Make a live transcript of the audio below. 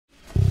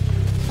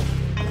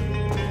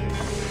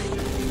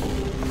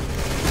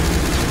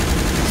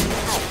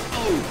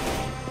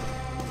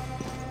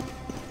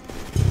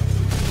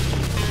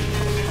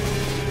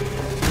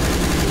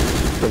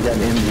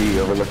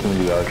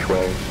overlooking the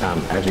archway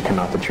as you come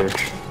out the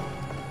church.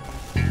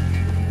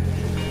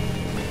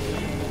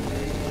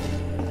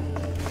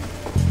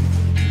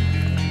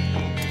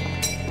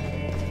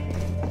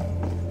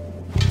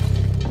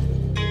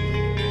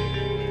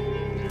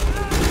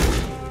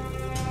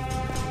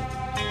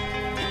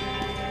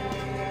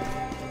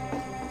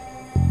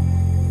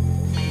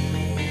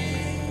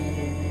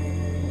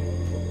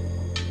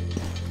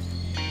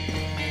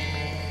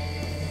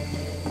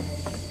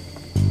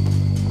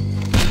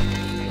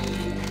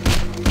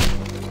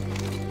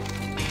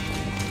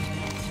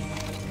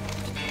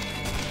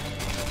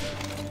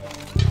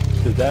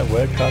 Did that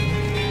work, Cotton?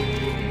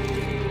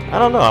 I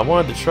don't know, I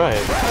wanted to try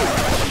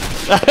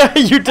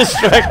it. You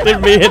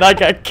distracted me and I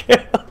got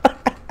killed.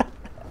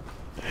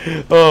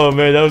 Oh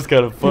man, that was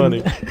kind of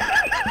funny.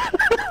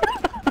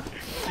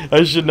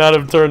 I should not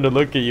have turned to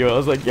look at you. I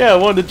was like, yeah, I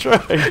wanted to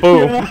try.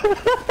 Boom.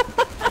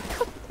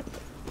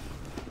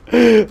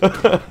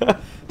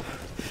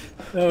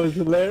 That was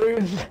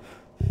hilarious.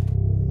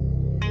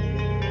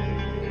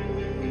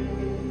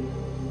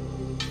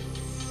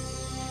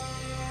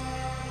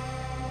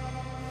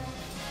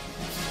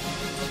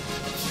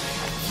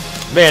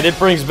 Man, it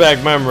brings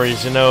back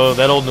memories, you know,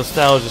 that old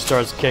nostalgia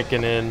starts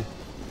kicking in.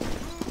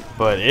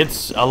 But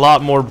it's a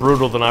lot more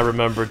brutal than I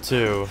remember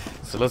too.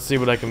 So let's see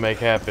what I can make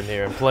happen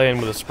here. I'm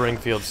playing with a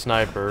Springfield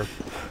sniper.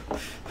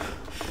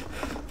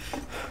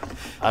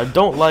 I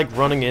don't like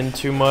running in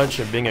too much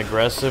and being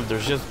aggressive.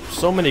 There's just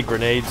so many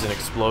grenades and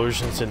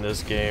explosions in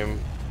this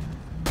game.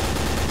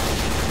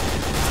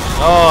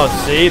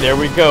 Oh, see, there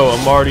we go.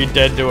 I'm already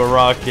dead to a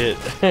rocket.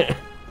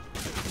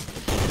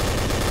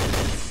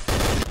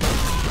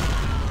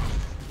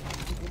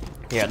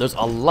 Yeah, there's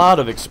a lot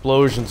of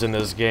explosions in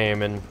this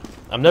game, and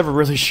I'm never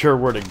really sure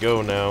where to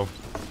go now.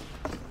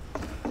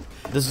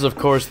 This is, of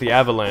course, the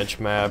Avalanche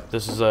map.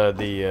 This is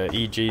the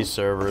EG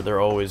server. They're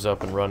always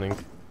up and running.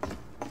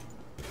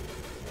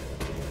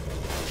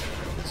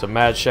 So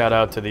mad shout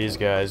out to these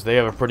guys. They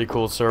have a pretty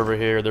cool server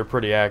here. They're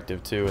pretty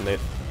active, too, and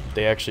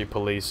they actually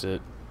police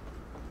it.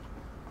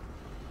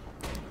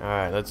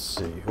 Alright, let's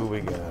see. Who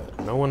we got?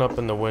 No one up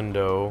in the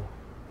window.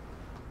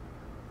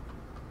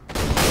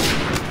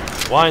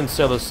 Wine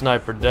cellar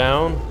sniper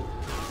down.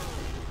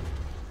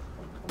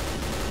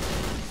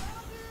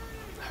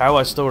 How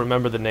I still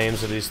remember the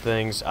names of these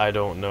things, I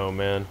don't know,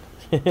 man.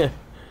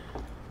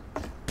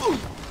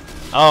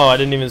 Oh, I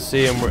didn't even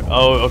see him.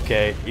 Oh,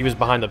 okay. He was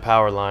behind the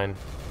power line.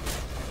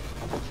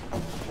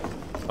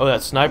 Oh,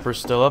 that sniper's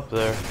still up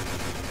there.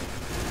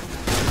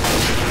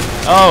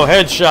 Oh,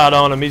 headshot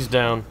on him. He's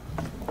down.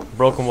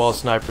 Broken wall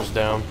sniper's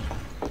down.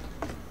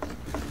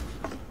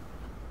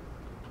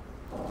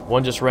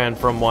 One just ran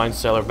from wine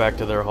cellar back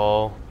to their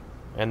hall,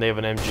 and they have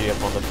an MG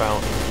up on the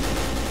fountain.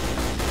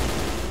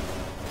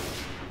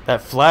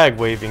 That flag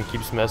waving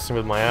keeps messing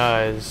with my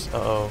eyes.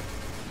 Uh-oh.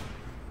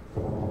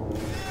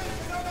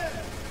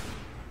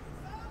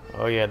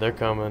 Oh yeah, they're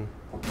coming.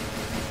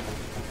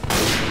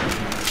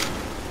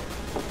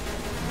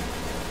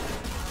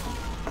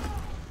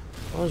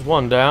 Well, there's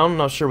one down.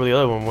 Not sure where the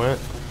other one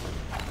went.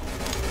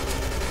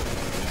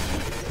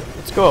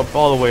 Let's go up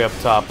all the way up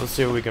top. Let's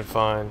see what we can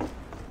find.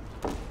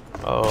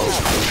 Oh.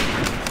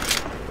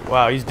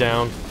 Wow, he's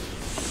down.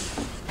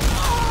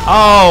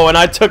 Oh, and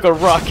I took a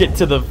rocket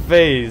to the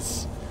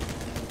face.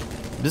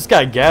 This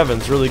guy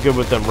Gavin's really good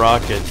with them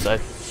rockets.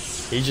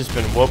 He's just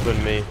been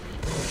whooping me.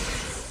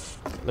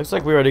 Looks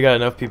like we already got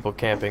enough people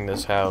camping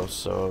this house,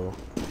 so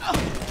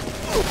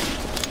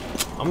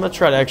I'm gonna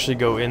try to actually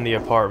go in the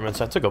apartments.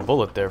 I took a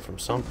bullet there from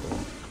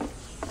something.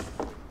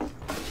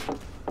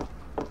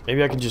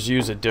 Maybe I can just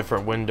use a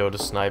different window to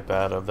snipe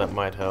out of. That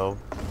might help.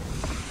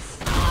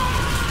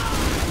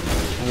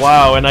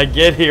 Wow, and I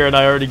get here and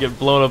I already get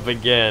blown up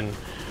again.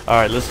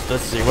 Alright, let's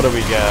see. What do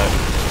we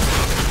got?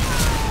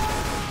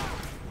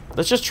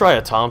 Let's just try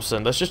a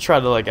Thompson. Let's just try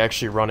to like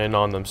actually run in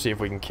on them, see if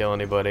we can kill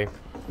anybody.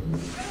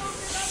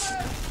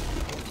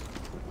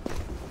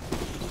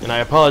 And I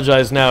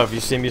apologize now if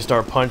you see me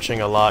start punching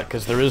a lot,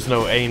 because there is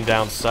no aim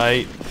down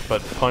sight,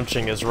 but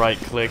punching is right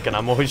click, and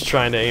I'm always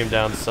trying to aim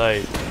down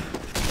sight.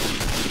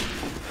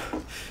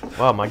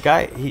 Wow, my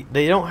guy,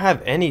 they don't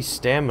have any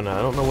stamina.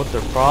 I don't know what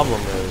their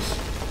problem is.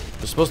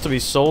 They're supposed to be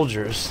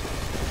soldiers.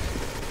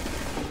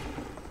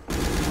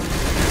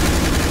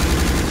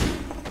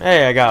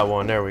 Hey, I got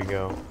one. There we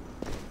go.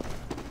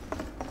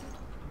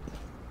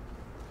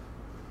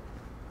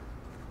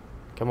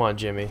 Come on,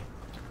 Jimmy.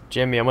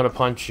 Jimmy, I'm gonna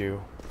punch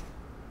you.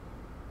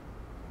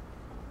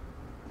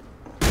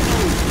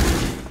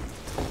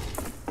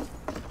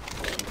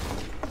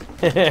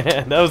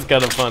 That was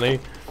kind of funny.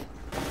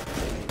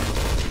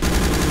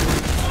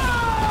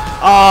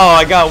 Oh,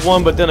 I got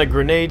one, but then a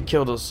grenade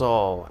killed us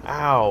all.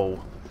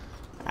 Ow.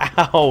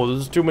 Ow,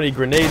 there's too many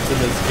grenades in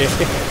this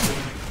game.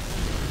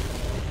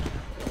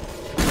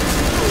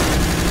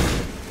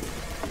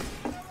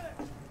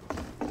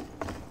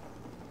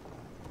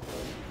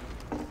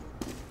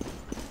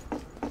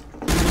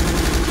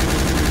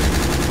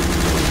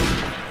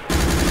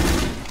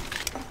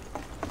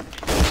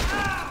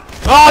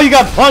 Oh, you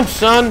got punched,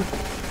 son!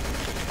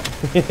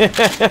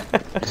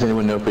 Does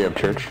anyone know if we have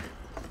church?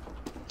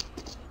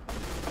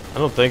 I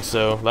don't think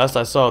so. Last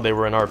I saw, they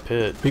were in our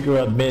pit. We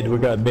got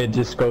mid,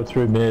 just go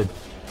through mid.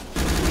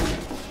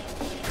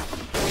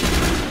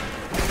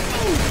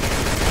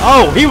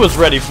 Oh, he was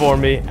ready for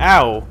me.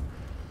 Ow.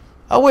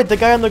 Oh wait, the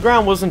guy on the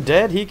ground wasn't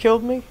dead? He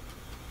killed me?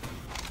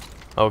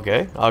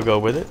 Okay, I'll go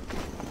with it.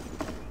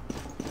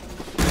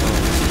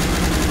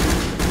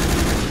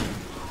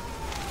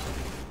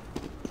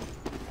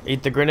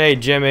 Eat the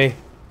grenade, Jimmy.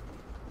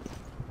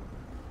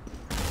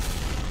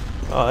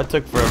 Oh, that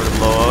took forever to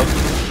blow up.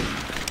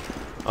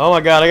 Oh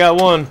my god, I got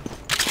 1, 2,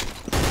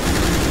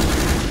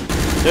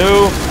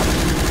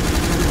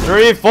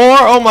 3, 4.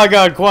 Oh my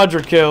god,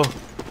 quadra kill.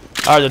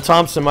 Alright, the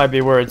Thompson might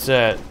be where it's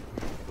at.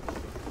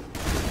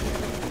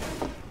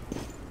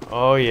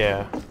 Oh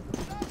yeah.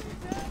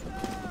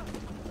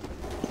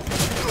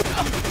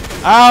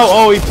 Ow!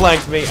 Oh, he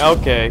flanked me.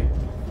 Okay.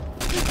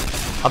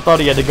 I thought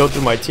he had to go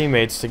through my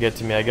teammates to get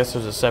to me. I guess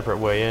there's a separate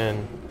way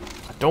in.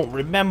 I don't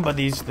remember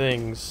these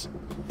things.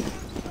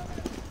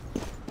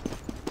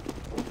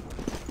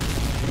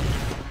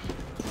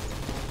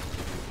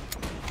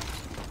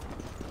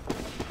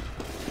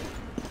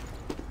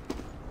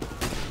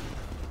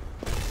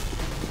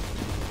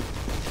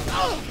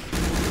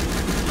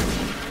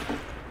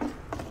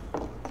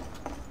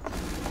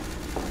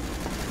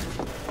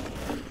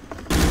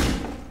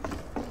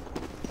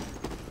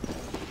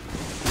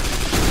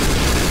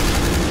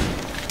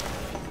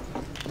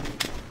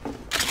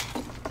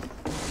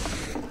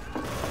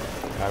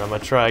 Alright, I'm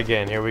gonna try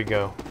again. Here we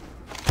go.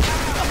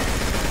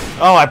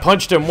 Oh, I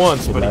punched him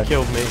once, but he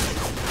killed me.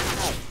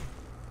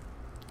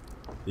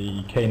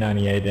 The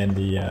K98 and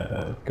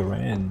the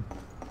Garand,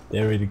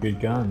 they're really good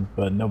guns,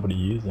 but nobody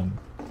uses them.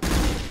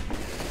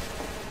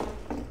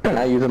 And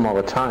I use them all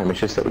the time.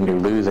 It's just that when you're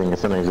losing,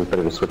 sometimes it's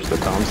better to switch to the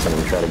Thompson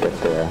and try to get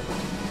there.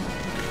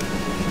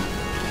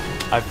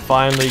 I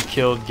finally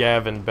killed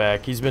Gavin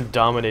back. He's been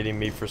dominating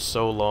me for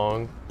so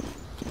long.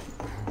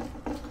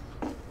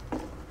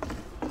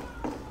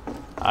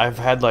 I've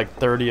had like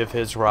 30 of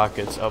his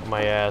rockets up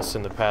my ass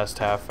in the past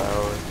half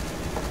hour.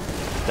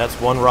 That's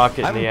 1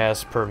 rocket in the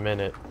ass per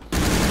minute.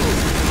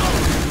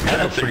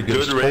 That's a pretty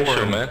good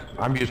ratio, man.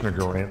 I'm using a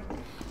Garand.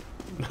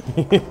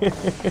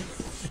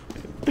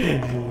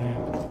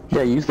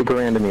 Yeah, use the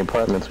Garand in the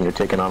apartments when you're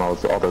taking on all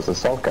those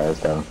assault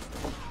guys, though.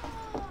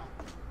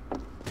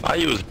 I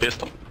use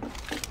pistol.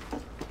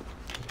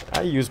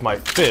 I use my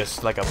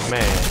fist like a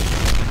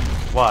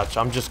man. Watch,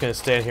 I'm just gonna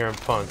stand here and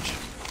punch.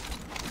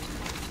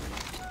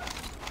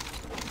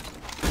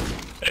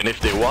 And if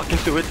they walk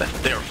into it, that's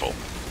their fault.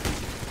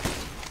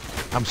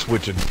 I'm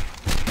switching.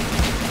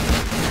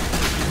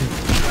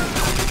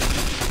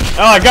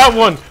 Oh, I got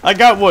one! I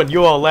got one!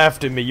 You all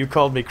laughed at me. You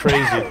called me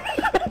crazy. Alright,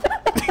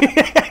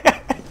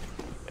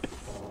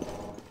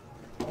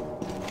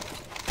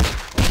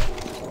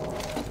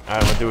 I'm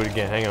gonna do it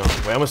again. Hang on.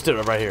 Wait, I'm gonna stick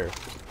right here.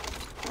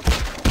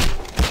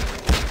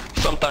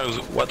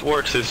 Sometimes what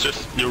works is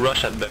just you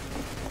rush at them.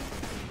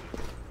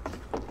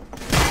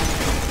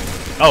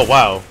 Oh,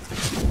 wow.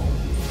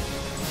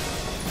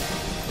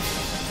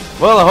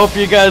 Well, I hope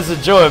you guys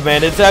enjoy it,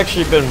 man. It's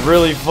actually been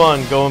really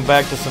fun going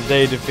back to some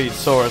Day Defeat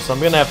Source. I'm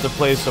gonna have to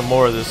play some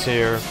more of this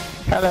here.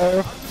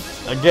 Hello.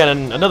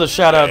 Again, another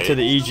shout out to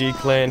the EG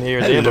clan here.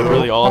 They have a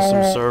really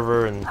awesome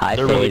server, and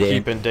they're really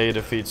keeping Day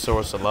Defeat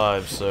Source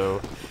alive.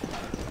 So,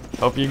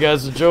 hope you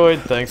guys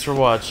enjoyed. Thanks for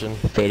watching.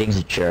 Fading's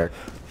a jerk.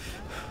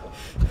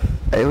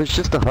 It was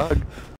just a hug.